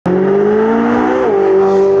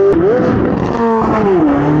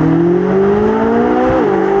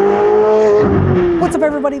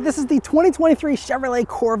This is the 2023 Chevrolet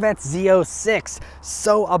Corvette Z06.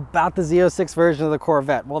 So about the Z06 version of the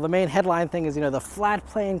Corvette. Well, the main headline thing is, the flat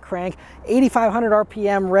plane crank, 8,500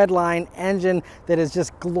 RPM redline engine that is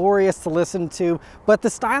just glorious to listen to. But the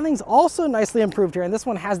styling's also nicely improved here, and this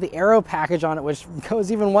one has the aero package on it, which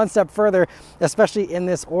goes even one step further, especially in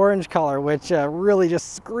this orange color, which really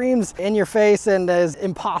just screams in your face and is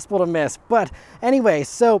impossible to miss. But anyway,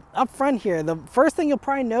 so up front here, the first thing you'll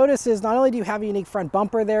probably notice is not only do you have a unique front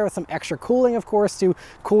bumper there with some extra cooling, of course, to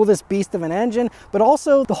cool this beast of an engine, but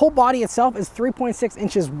also the whole body itself is 3.6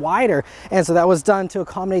 inches wider. And so that was done to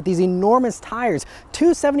accommodate these enormous tires.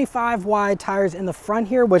 275 wide tires in the front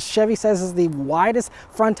here, which Chevy says is the widest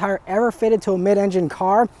front tire ever fitted to a mid-engine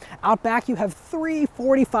car. Out back, you have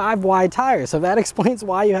 345 wide tires. So that explains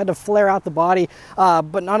why you had to flare out the body.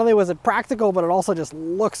 But not only was it practical, but it also just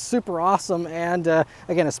looks super awesome. And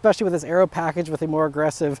again, especially with this aero package with the more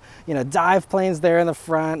aggressive, dive planes there in the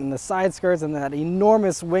front and the side skirts and that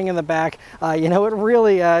enormous wing in the back, it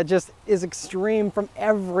really just is extreme from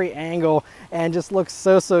every angle and just looks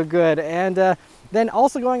so good. And then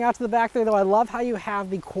also going out to the back there, though, I love how you have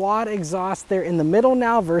the quad exhaust there in the middle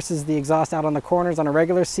now versus the exhaust out on the corners on a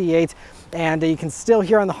regular C8. And you can still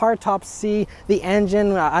here on the hardtop see the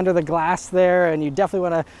engine under the glass there, and you definitely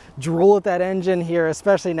want to drool at that engine here,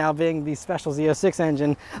 especially now being the special Z06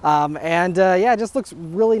 engine. Yeah, it just looks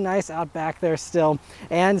really nice out back there still.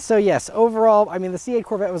 And so yes, overall, I mean, the C8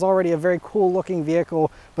 Corvette was already a very cool looking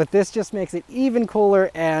vehicle, but this just makes it even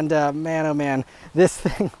cooler. And man, oh man, this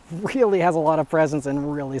thing really has a lot of presence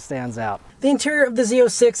and really stands out. The interior of the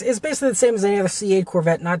Z06 is basically the same as any other C8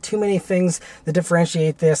 Corvette. Not too many things that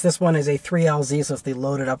differentiate this. This one is a 3LZ, so it's the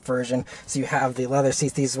loaded up version. So you have the leather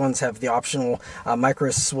seats. These ones have the optional micro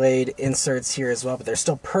suede inserts here as well, but they're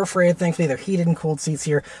still perforated. Thankfully, they're heated and cooled seats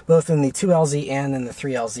here, both in the 2LZ and in the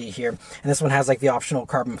 3LZ here. And this one has like the optional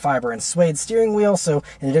carbon fiber and suede steering wheel. So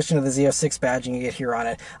in addition to the Z06 badging you get here on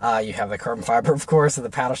it, you have the carbon fiber, of course, and the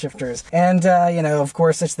paddle shifters. And, of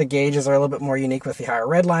course, the gauges are a little bit more unique with the higher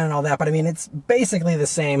red line and all that. But I mean, it's basically the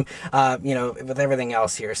same, with everything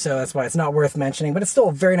else here. So that's why it's not worth mentioning, but it's still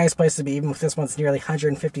a very nice place to be, even with this one's nearly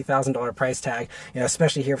 $150,000 price tag,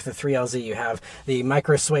 especially here for the 3LZ. You have the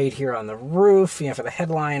micro suede here on the roof, for the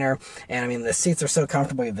headliner. And I mean, the seats are so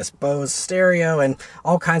comfortable. You have this Bose stereo and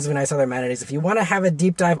all kinds of nice other amenities. If you want to have a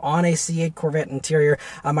deep dive on a C8 Corvette interior,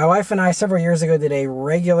 my wife and I several years ago did a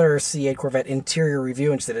regular C8 Corvette interior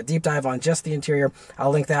review and just did a deep dive on just the interior.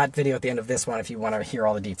 I'll link that video at the end of this one if you want to hear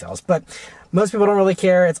all the details. But most people don't really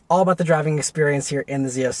care. It's all about the driving experience here in the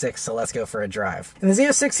Z06, so let's go for a drive. And the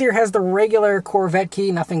Z06 here has the regular Corvette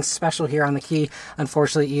key, nothing special here on the key,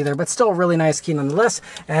 unfortunately, either, but still a really nice key nonetheless.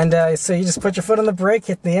 And so you just put your foot on the brake,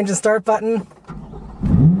 hit the engine start button,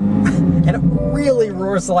 and it really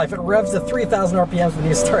roars to life. It revs to 3,000 RPMs when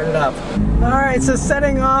you start it up. All right, so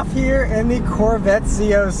setting off here in the Corvette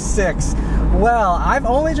Z06. Well, I've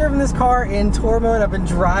only driven this car in tour mode. I've been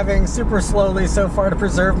driving super slowly so far to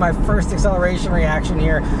preserve my first acceleration reaction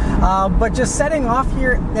here. But just setting off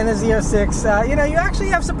here in the Z06, you actually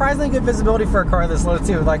have surprisingly good visibility for a car this low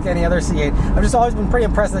too, like any other C8. I've just always been pretty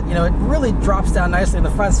impressed that, it really drops down nicely in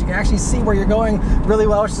the front, so you can actually see where you're going really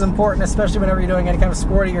well, which is important, especially whenever you're doing any kind of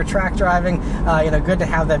sporty or track driving. Good to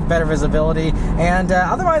have that better visibility. And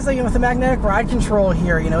otherwise, with the magnetic ride control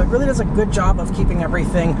here, it really does a good job of keeping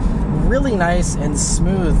everything really nice and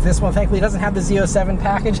smooth. This one thankfully doesn't have the Z07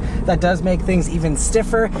 package. That does make things even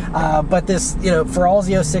stiffer, but this, for all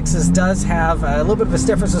Z06s, does have a little bit of a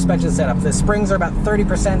stiffer suspension setup. The springs are about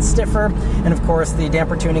 30% stiffer, and of course the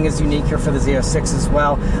damper tuning is unique here for the Z06 as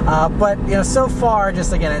well. But so far,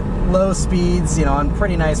 just again at low speeds, on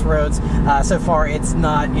pretty nice roads, so far it's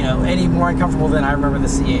not any more uncomfortable than I remember the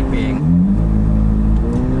C8 being.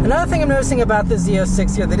 Another thing I'm noticing about the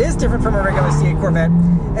Z06 here that is different from a regular C8 Corvette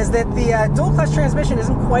is that the dual clutch transmission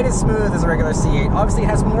isn't quite as smooth as a regular C8. Obviously, it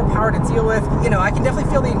has more power to deal with. I can definitely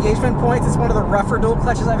feel the engagement points. It's one of the rougher dual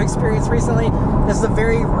clutches I've experienced recently. This is a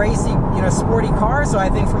very racy, sporty car, so I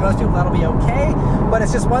think for most people that'll be okay. But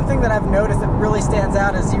it's just one thing that I've noticed that really stands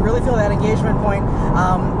out is you really feel that engagement point.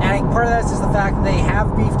 And I think part of that is just the fact that they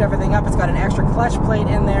have beefed everything up. It's got an extra clutch plate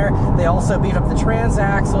in there. They also beefed up the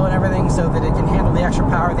transaxle and everything so that it can handle the extra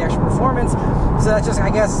power, the extra performance. So that's just, I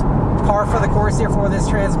guess, par for the course here for this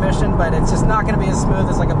transmission, but it's just not going to be as smooth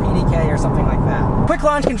as like a PDK or something like that. Quick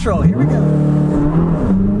launch control, here we go.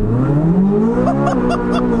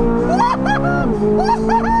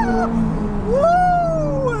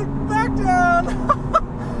 Woo! Back down.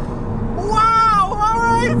 Wow, all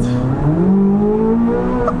right.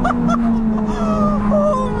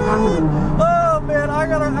 Oh man, I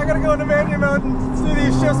gotta go into manual mode and see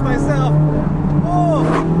these shifts myself.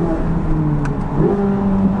 Oh.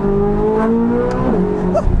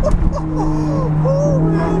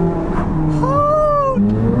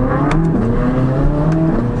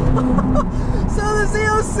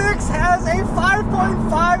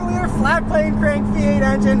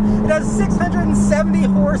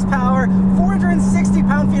 470 horsepower, 460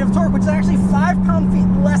 pound-feet of torque, which is actually 5 pound-feet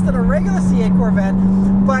less than a regular C8 Corvette,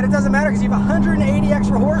 but it doesn't matter because you have 180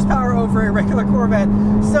 extra horsepower over a regular Corvette.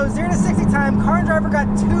 So 0 to 60 time, car and driver got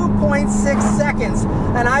 2.6 seconds,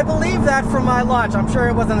 and I believe that from my launch. I'm sure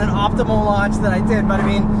it wasn't an optimal launch that I did, but I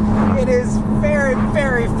mean, it is very,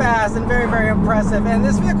 very fast and very, very impressive. And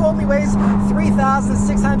this vehicle only weighs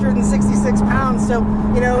 3,666 pounds, so,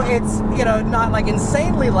 you know, it's, you know, not like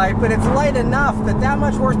insanely light, but it's light enough that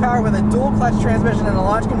much horsepower with a dual clutch transmission and a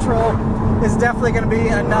launch control is definitely going to be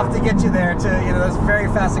enough to get you there to, you know, those very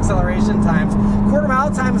fast acceleration times. Quarter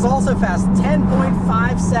mile time is also fast,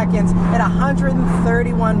 10.5 seconds at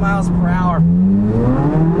 131 miles per hour.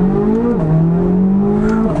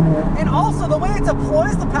 And also the way it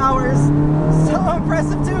deploys the power is so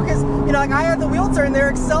impressive too, because, you know, like I had the wheel turn there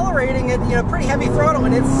accelerating at, you know, pretty heavy throttle,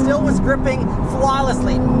 and it still was gripping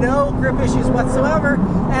flawlessly, no grip issues whatsoever.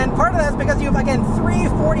 And part of that's because you have, again, 3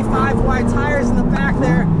 45 wide tires in the back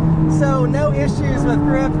there, so no issues with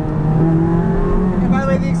grip. And by the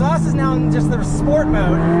way, the exhaust is now in just the sport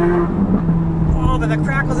mode. Oh, but the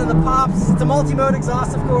crackles and the pops. It's a multi-mode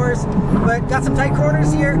exhaust, of course, but got some tight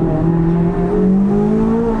corners here.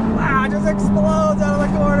 Wow, it just explodes out of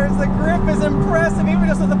the corners. The grip is impressive, even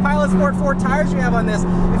just with the Pilot Sport 4 tires you have on this.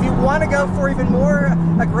 If you want to go for even more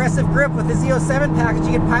aggressive grip with the Z07 package,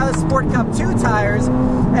 you get Pilot Sport Cup 2 tires,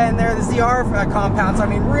 and they're the ZR compounds. I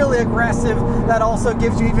mean, really aggressive. That also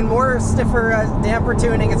gives you even more stiffer damper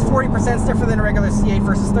tuning. It's 40% stiffer than a regular C8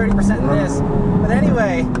 versus 30% in this. But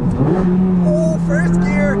anyway, oh, first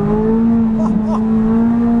gear.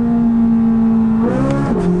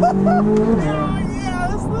 Yeah,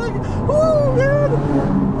 this thing. Oh, man.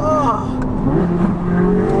 Oh.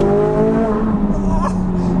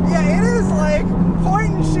 Yeah, it is like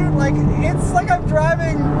point and shoot. Like, it's like I'm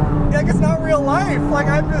driving, like it's not real life. Like,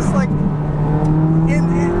 I'm just like,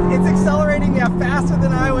 it's accelerating, yeah, faster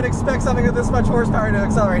than I would expect something with this much horsepower to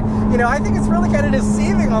accelerate. You know, I think it's really kind of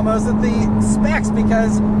deceiving almost at the specs,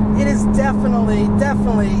 because it is definitely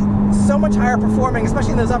so much higher performing,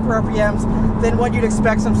 especially in those upper RPMs, than what you'd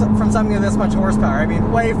expect from something with this much horsepower. I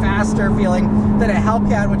mean, way faster feeling than a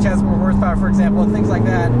Hellcat, which has more horsepower, for example, and things like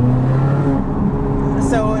that.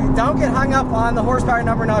 So don't get hung up on the horsepower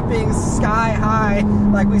number not being sky high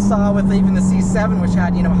like we saw with even the C7, which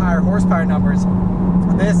had, you know, higher horsepower numbers.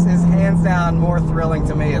 This is hands down more thrilling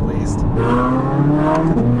to me, at least.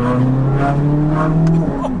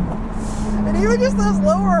 And even just those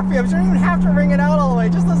lower RPMs, you don't even have to ring it out all the way.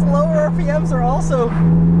 Just those lower RPMs are also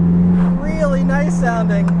really nice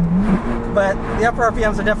sounding. But the upper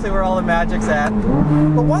RPMs are definitely where all the magic's at.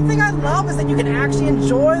 But one thing I love is that you can actually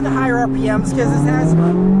enjoy the higher RPMs, because it has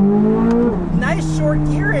nice short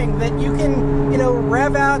gearing that you can, you know,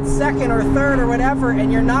 rev out second or third or whatever,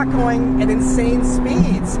 and you're not going at insane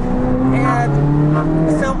speeds. And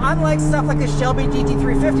so unlike stuff like the Shelby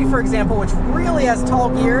GT350, for example, which really has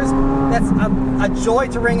tall gears, that's a joy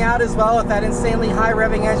to ring out as well with that insanely high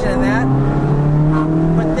revving engine and that.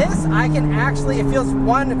 But this, I can actually, it feels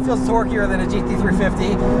torquier than a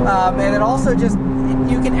GT350, and it also just,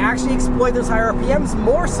 you can actually exploit those higher RPMs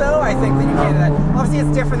more so, I think, than you can in that. Obviously,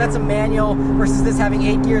 it's different. That's a manual versus this having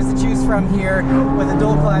 8 gears to choose from here with a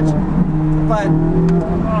dual clutch. But,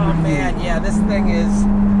 oh man, yeah, this thing is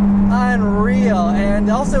unreal. And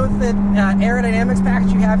also with the aerodynamics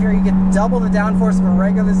package you have here, you get double the downforce of a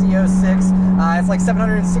regular Z06. It's like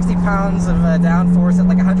 760 pounds of downforce at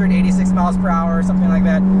like 186 miles per hour or something like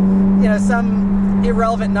that. You know, some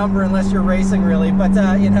irrelevant number unless you're racing, really. But,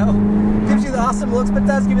 you know, gives you the awesome looks, but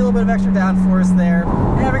does give you a little bit of extra downforce there.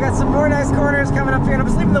 And we got some more nice corners coming up here. And I'm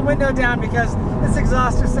just leaving the window down because this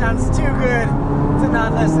exhaust just sounds too good to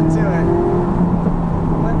not listen to it.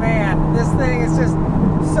 But man, this thing is just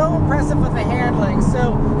so impressive with the handling.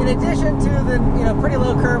 So in addition to the, you know, pretty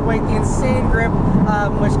low curb weight, the insane grip,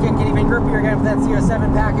 which can get even grippier again with that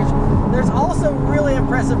Z07 package, there's also really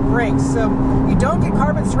impressive brakes. So you don't get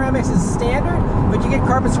carbon ceramics as standard, but you get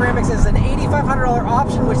carbon ceramics as an $8,500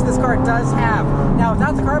 option, which this car does have. Now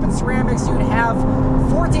without the carbon ceramics, you'd have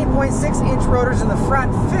 14.6-inch rotors in the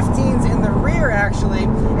front, 15s in the rear actually,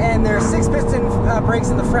 and there's 6-piston brakes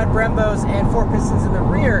in the front Brembos and 4 pistons in the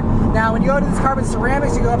rear. Now when you go to this carbon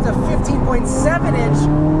ceramics, you go up to 15.7-inch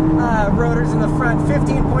rotors in the front,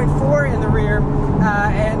 15.4 in the rear,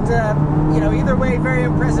 and you know, either way, very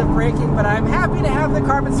impressive braking. But I'm happy to have the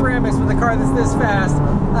carbon ceramics with a car that's this fast.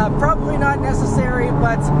 Probably not necessary,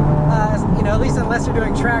 but you know, at least unless you're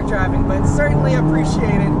doing track driving, but certainly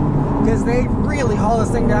appreciated, because they really haul this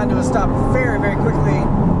thing down to a stop very, very quickly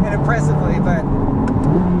and impressively. But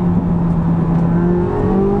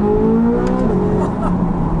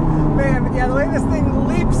man, yeah, the way this this thing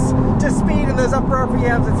leaps to speed in those upper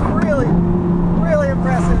RPMs. It's really, really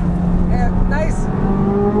impressive. And nice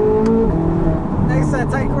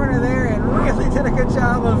tight corner there, and really did a good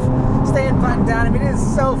job of staying buttoned down. I mean, it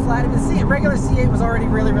is so flat. I mean, the regular C8 was already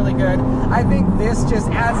really, really good. I think this just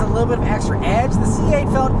adds a little bit of extra edge. The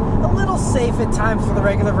C8 felt a little safe at times for the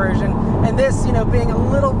regular version, and this, you know, being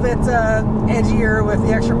a little bit edgier with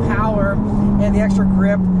the extra power and the extra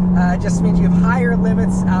grip, just means you have higher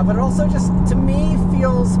limits, but it also just, to me,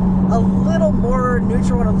 feels a little more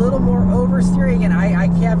neutral and a little more oversteering, and I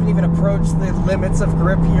can't even approach the limits of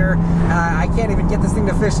grip here. I can't even get this thing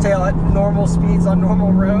to fishtail at normal speeds on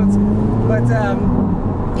normal roads, but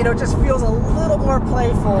you know, it just feels a little more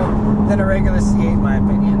playful than a regular C8 in my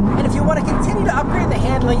opinion. And if you want to continue to upgrade the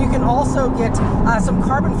handling, you can also get some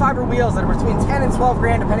carbon fiber wheels that are between 10 and 12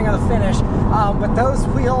 grand depending on the finish, but those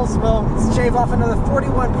wheels will shave off another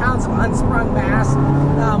 41 pounds of unsprung mass,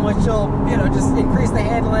 which will, you know, just increase the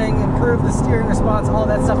handling, improve the steering response, all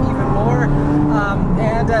that stuff even more.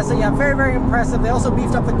 So yeah, very, very impressive. They also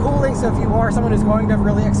beefed up the cooling, so if you are someone who's going to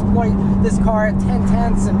really exploit this car at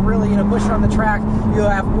 10/10 and really, you know, push it on the track, you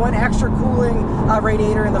have one extra cooling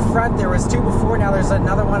radiator in the front. There was two before, now there's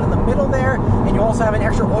another one in the middle there, and you also have an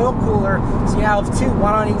extra oil cooler, so you have two,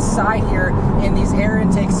 one on each side here, in these air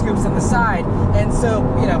intake scoops in the side. And so,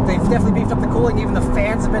 you know, they've definitely beefed up the cooling. Even the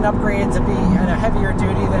fans have been upgraded to be a heavier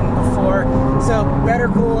duty than before, so better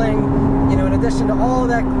cooling, you know, in addition to all of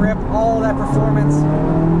that grip, all of that performance.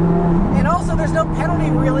 And also, there's no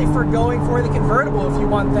penalty really for going for the convertible if you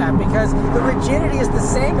want that, because the rigidity is the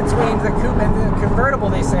same between the coupe and the convertible,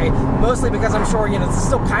 they say, mostly because I'm sure, you know, it's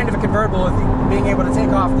still kind of a convertible with being able to take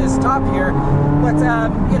off this top here, but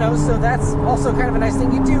you know, so that's also kind of a nice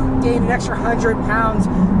thing. You do gain an extra 100 pounds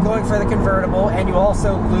going for the convertible, and you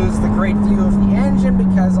also lose the great view of the engine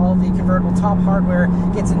because all the convertible top hardware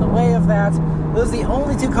gets in the way of that. Those are the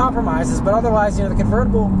only two compromises, but otherwise, you know, the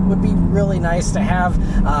convertible would be really nice to have,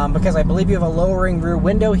 because I believe you have a lowering rear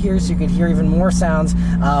window here, so you could hear even more sounds,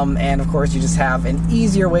 and of course you just have an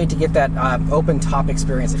easier way to get that open top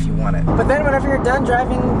experience if you want it. But then whenever you're done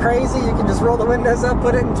driving crazy, you can just roll the windows up,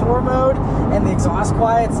 put it in tour mode, and the exhaust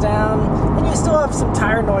quiets down, and you still have some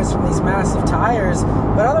tire noise from these massive tires,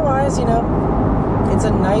 but otherwise, you know, it's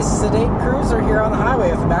a nice sedate cruiser here on the highway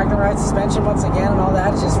with the Magna Ride suspension once again and all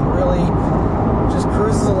that. It's just really just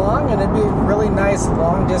cruises along, and it'd be a really nice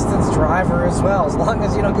long distance driver as well, as long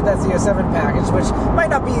as you don't get that Z07 package, which might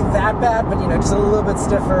not be that bad, but you know, just a little bit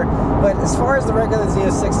stiffer. But as far as the regular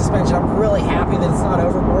Z06 suspension, I'm really happy that it's not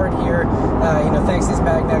overboard here, you know, thanks to these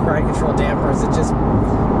magnetic ride control dampers. It just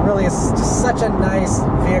really is just such a nice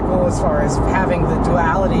vehicle as far as having the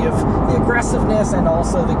duality of the aggressiveness and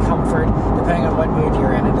also the comfort depending on what mood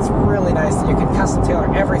you're in. And it's really nice that you can custom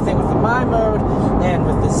tailor everything with the My mode and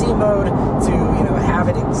with the Z mode to, you know, have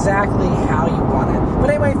it exactly how you want it. But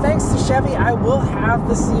anyway, thanks to Chevy, I will have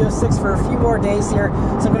the Z06 for a few more days here,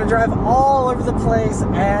 so I'm going to drive all over the place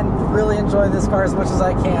and really enjoy this car as much as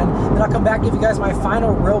I can. Then I'll come back and give you guys my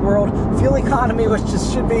final real-world fuel economy, which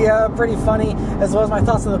just should be pretty funny, as well as my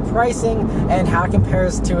thoughts on the pricing and how it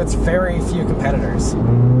compares to its very few competitors.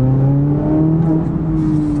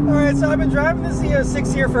 Alright, so I've been driving the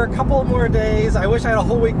Z06 here for a couple more days. I wish I had a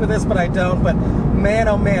whole week with this, but I don't. But man,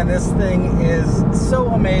 oh man, this thing is so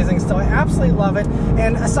amazing still. I absolutely love it.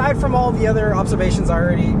 And aside from all the other observations I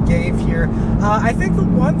already gave here, I think the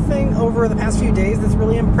one thing over the past few days that's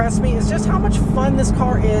really impressed me is just how much fun this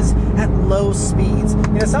car is at low speeds.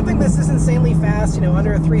 You know, something that's this insanely fast, you know,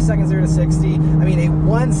 under a 3 second 0 to 60. I mean, a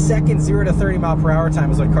 1 second 0 to 30 mile per hour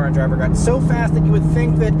time is what Car and Driver got. So fast that you would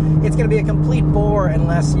think that it's going to be a complete bore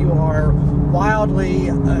unless you are wildly,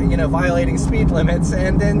 you know, violating speed limits.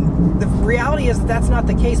 And then the reality is that that's not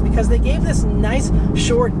the case, because they gave this nice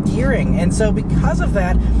short gearing, and so because of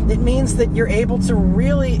that, it means that you're able to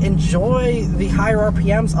really enjoy the higher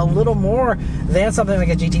RPMs a little more than something like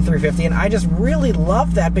a GT350. And I just really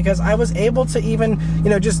love that, because I was able to even, you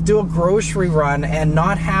know, just do a grocery run and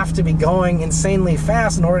not have to be going insanely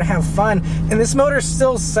fast in order to have fun. And this motor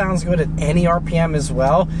still sounds good at any RPM as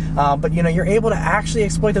well, but you know, you're able to actually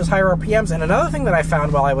exploit those higher RPMs. And another thing that I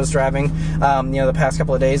found while I was driving, you know, the past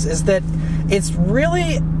couple of days, is that it's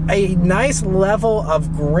really a nice level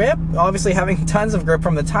of grip, obviously having tons of grip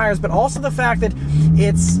from the tires, but also the fact that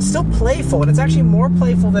it's still playful, and it's actually more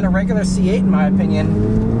playful than a regular C8 in my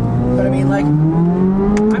opinion. But I mean, like,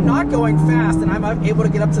 I'm not going fast, and I'm able to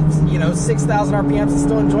get up to, you know, 6,000 RPMs and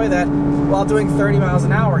still enjoy that while doing 30 miles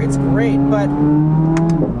an hour. It's great, but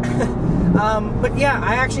But yeah,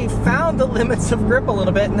 I actually found the limits of grip a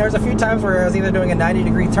little bit, and there's a few times where I was either doing a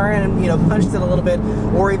 90-degree turn and, you know, punched it a little bit,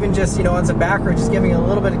 or even just, you know, on some back road, just giving it a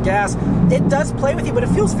little bit of gas. It does play with you, but it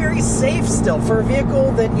feels very safe still. For a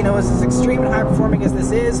vehicle that, you know, is as extreme and high performing as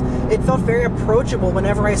this is, it felt very approachable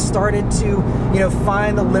whenever I started to, you know,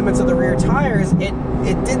 find the limits of the rear tires. It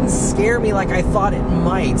didn't scare me like I thought it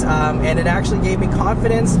might, and it actually gave me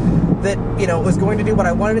confidence that, you know, it was going to do what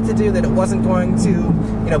I wanted it to do, that it wasn't going to,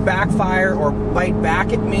 you know, backfire or bite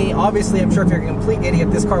back at me. Obviously, I'm sure if you're a complete idiot,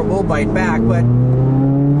 this car will bite back, but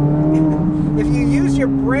if you use your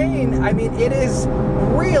brain, I mean, it is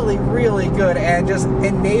really, really good and just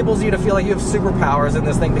enables you to feel like you have superpowers in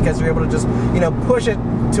this thing, because you're able to just, you know, push it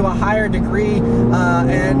to a higher degree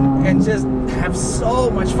and just have so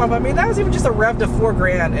much fun. But I mean, that was even just a rev to 4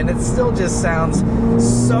 grand, and it still just sounds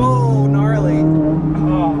so gnarly.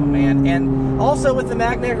 Oh man. And also with the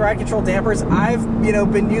magnetic ride control dampers, I've, you know,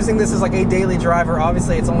 been using this as like a daily driver.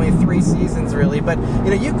 Obviously it's only 3 seasons really, but you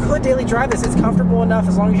know, you could daily drive this. It's comfortable enough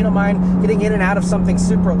as long as you don't mind getting in and out of something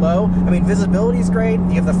super low. I mean, visibility is great.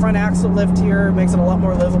 You have the front axle lift here, makes it a lot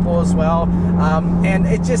more livable as well. And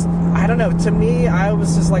it just, I don't know, to me, I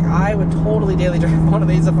was just like, I would totally daily drive one of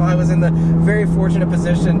these if I was in the very fortunate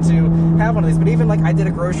position to have one of these. But even like, I did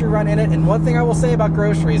a grocery run in it, and one thing I will say about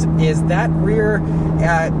groceries is that rear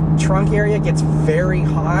trunk area gets very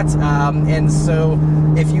hot, and so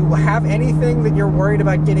if you have anything that you're worried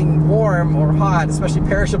about getting warm or hot, especially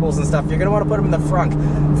perishables and stuff, you're going to want to put them in the frunk.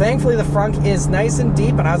 Thankfully the frunk is nice and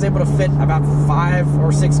deep, and I was able to fit about 5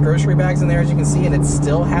 or 6 grocery bags in there, as you can see, and it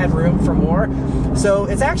still had room for more. So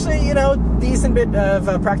it's actually, you know, decent bit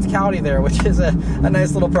of practicality there, which is a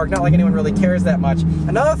nice little perk. Not like anyone really cares that much.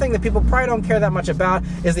 Another thing that people probably don't care that much about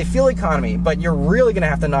is the fuel economy, but you're really going to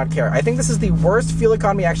have to not care. I think this is the worst fuel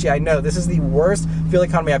economy, actually I know, this is the worst fuel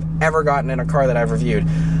economy I've ever gotten in a car that I've reviewed.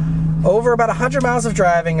 Over about 100 miles of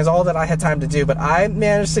driving is all that I had time to do, but I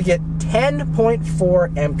managed to get 10.4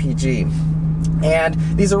 mpg. And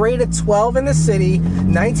these are rated 12 in the city,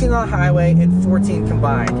 19 on the highway, and 14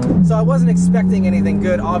 combined. So I wasn't expecting anything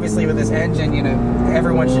good, obviously, with this engine. You know,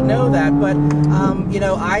 everyone should know that. But, you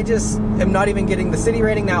know, I just am not even getting the city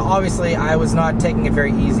rating. Now, obviously, I was not taking it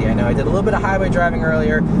very easy. I know I did a little bit of highway driving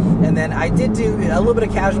earlier, and then I did do a little bit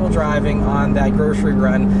of casual driving on that grocery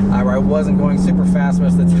run where I wasn't going super fast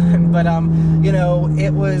most of the time. But, you know,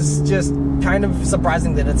 it was just kind of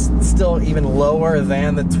surprising that it's still even lower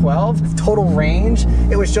than the 12. Total range,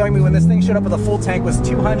 it was showing me when this thing showed up with a full tank was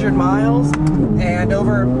 200 miles, and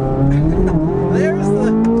over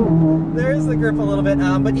there's the grip a little bit,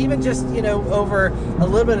 but even just, you know, over a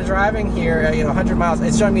little bit of driving here, you know, 100 miles,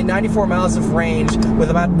 it's showing me 94 miles of range with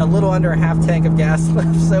about a little under a half tank of gas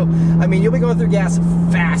left. So I mean, you'll be going through gas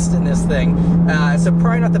fast in this thing, so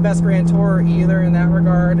probably not the best Grand Tourer either in that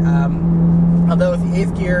regard. Although with the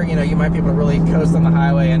 8th gear, you know, you might be able to really coast on the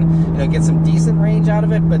highway and, you know, get some decent range out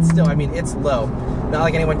of it, but still, I mean, it's low. Not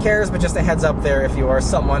like anyone cares, but just a heads up there if you are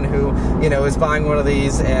someone who, you know, is buying one of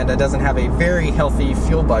these and doesn't have a very healthy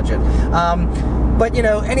fuel budget. But, you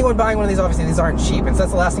know, anyone buying one of these, obviously, these aren't cheap. And so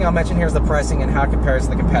that's the last thing I'll mention here is the pricing and how it compares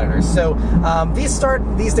to the competitors. So these start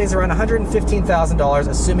these days around $115,000,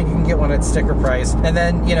 assuming you can get one at sticker price. And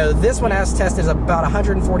then, you know, this one as tested is about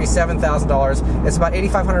 $147,000. It's about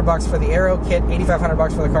 $8,500 for the aero kit,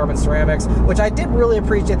 $8,500 for the carbon ceramics, which I did really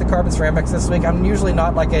appreciate the carbon ceramics this week. I'm usually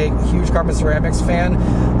not like a huge carbon ceramics fan,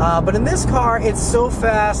 but in this car, it's so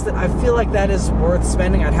fast that I feel like that is worth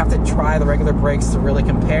spending. I'd have to try the regular brakes to really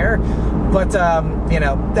compare. But, you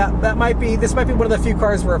know, this might be one of the few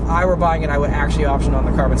cars where if I were buying it, I would actually option on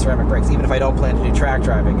the carbon ceramic brakes, even if I don't plan to do track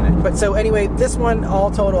driving in it. But so anyway, this one, all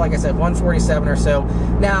total, like I said, 147 or so.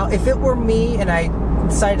 Now, if it were me and I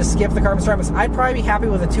decided to skip the carbon ceramics, I'd probably be happy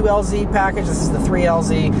with a 2LZ package. This is the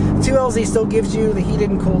 3LZ. 2LZ still gives you the heated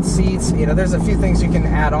and cooled seats. You know, there's a few things you can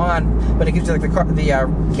add on, but it gives you like the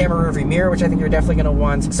camera rearview mirror, which I think you're definitely going to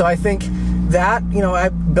want. So I think that, you know, I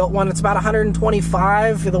built one, it's about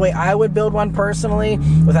 125 the way I would build one personally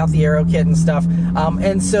without the aero kit and stuff.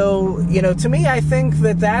 And so, you know, to me, I think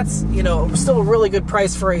that that's, you know, still a really good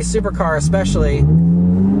price for a supercar, especially.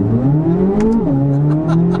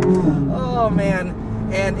 Oh man.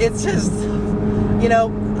 And it's just, you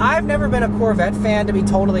know, I've never been a Corvette fan, to be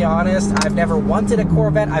totally honest. I've never wanted a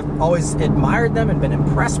Corvette. I've always admired them and been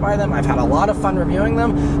impressed by them. I've had a lot of fun reviewing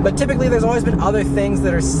them, but typically there's always been other things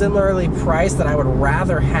that are similarly priced that I would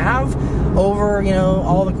rather have over, you know,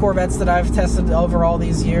 all the Corvettes that I've tested over all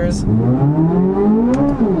these years.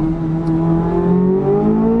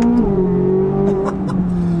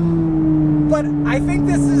 what? I think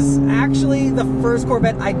this is actually the first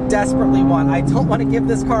Corvette I desperately want. I don't want to give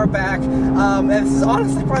this car back. And this is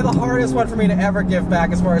honestly probably the hardest one for me to ever give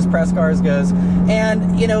back as far as press cars goes.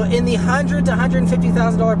 And, you know, in the $100,000 to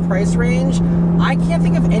 $150,000 price range, I can't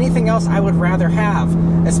think of anything else I would rather have,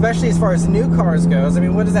 especially as far as new cars goes. I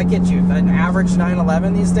mean, what does that get you? An average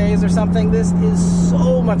 911 these days or something? This is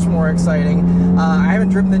so much more exciting. I haven't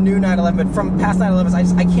driven the new 911, but from past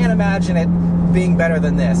 911s, I can't imagine it being better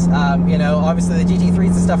than this. You know, obviously the GT3s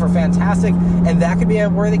and stuff are fantastic, and that could be a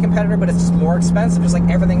worthy competitor, but it's just more expensive, just like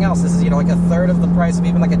everything else. This is, you know, like a third of the price of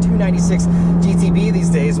even like a 296 GTB these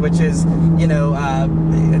days, which is, you know,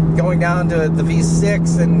 going down to the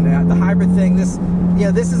V6 and the hybrid thing. This, you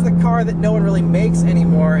know, this is the car that no one really makes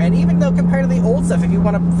anymore. And even though compared to the old stuff, if you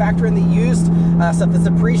want to factor in the used stuff that's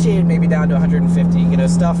appreciated maybe down to 150, you know,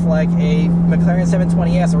 stuff like a McLaren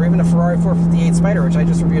 720S or even a Ferrari 458 Spider, which I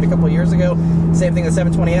just reviewed a couple of years ago. Same thing with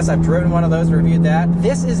 720S. I've driven one of those, reviewed that.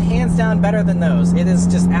 This is hands down better than those. It is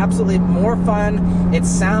just absolutely more fun. It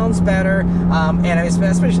sounds better. And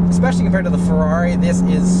especially compared to the Ferrari, this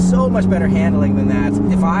is so much better handling than that.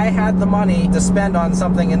 If I had the money to spend on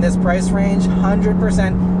something in this price range, 100%,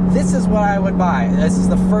 this is what I would buy. This is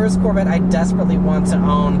the first Corvette I desperately want to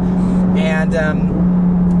own, and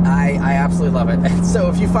I absolutely love it. And so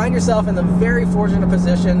if you find yourself in the very fortunate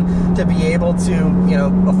position to be able to, you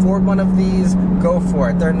know, afford one of these, go for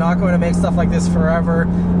it. They're not going to make stuff like this forever,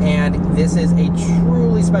 and this is a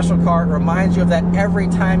truly special car. It reminds you of that every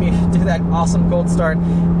time you do that awesome cold start,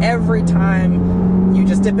 every time you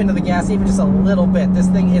just dip into the gas even just a little bit. This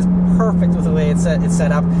thing is perfect with the way it's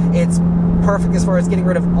set up. It's perfect as far as getting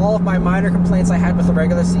rid of all of my minor complaints I had with the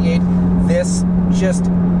regular C8. This just,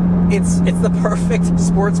 it's the perfect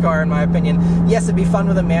sports car in my opinion. Yes, it'd be fun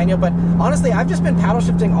with a manual, but honestly, I've just been paddle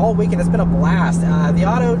shifting all week and it's been a blast. The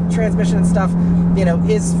auto transmission and stuff, you know,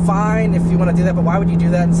 is fine if you want to do that, but why would you do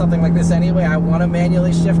that in something like this anyway? I want to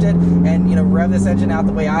manually shift it and, you know, rev this engine out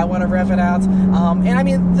the way I want to rev it out. And I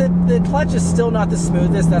mean, the clutch is still not the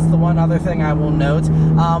smoothest. That's the one other thing I will note.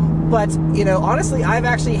 But, you know, honestly, I've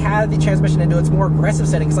actually had the transmission into its more aggressive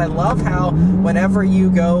setting because I love how whenever you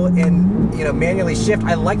go and, you know, manually shift,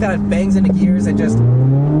 I like that it bangs into gears and just,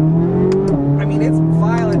 I mean, it's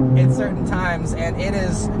violent at certain times and it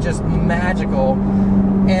is just magical.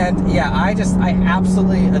 And yeah, I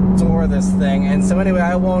absolutely adore this thing. And so anyway,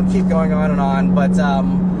 I won't keep going on, but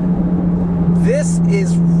this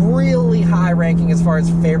is really high ranking as far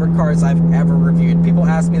as favorite cars I've ever reviewed. People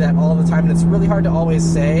ask me that all the time, and it's really hard to always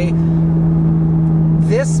say.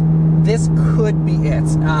 This could be it.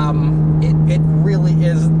 It really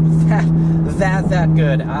is that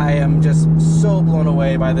good. I am just so blown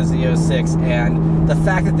away by the Z06, and the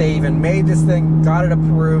fact that they even made this thing, got it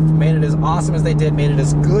approved, made it as awesome as they did, made it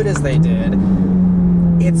as good as they did.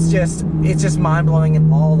 It's just mind-blowing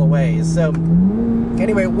in all the ways. So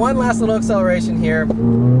anyway, one last little acceleration here.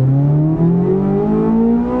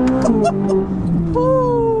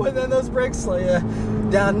 And then those brakes slow you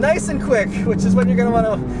down nice and quick, which is what you're going to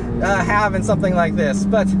want to have in something like this.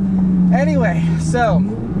 But anyway, so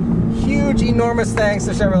huge, enormous thanks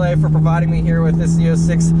to Chevrolet for providing me here with this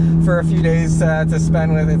Z06 for a few days to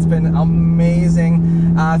spend with. It's been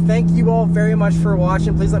amazing. Thank you all very much for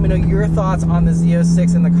watching. Please let me know your thoughts on the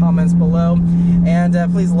Z06 in the comments below. And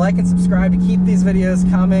please like and subscribe to keep these videos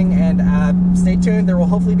coming. And stay tuned. There will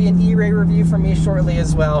hopefully be an E-Ray review from me shortly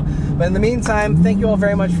as well. But in the meantime, thank you all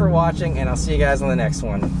very much for watching, and I'll see you guys on the next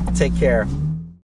one. Take care.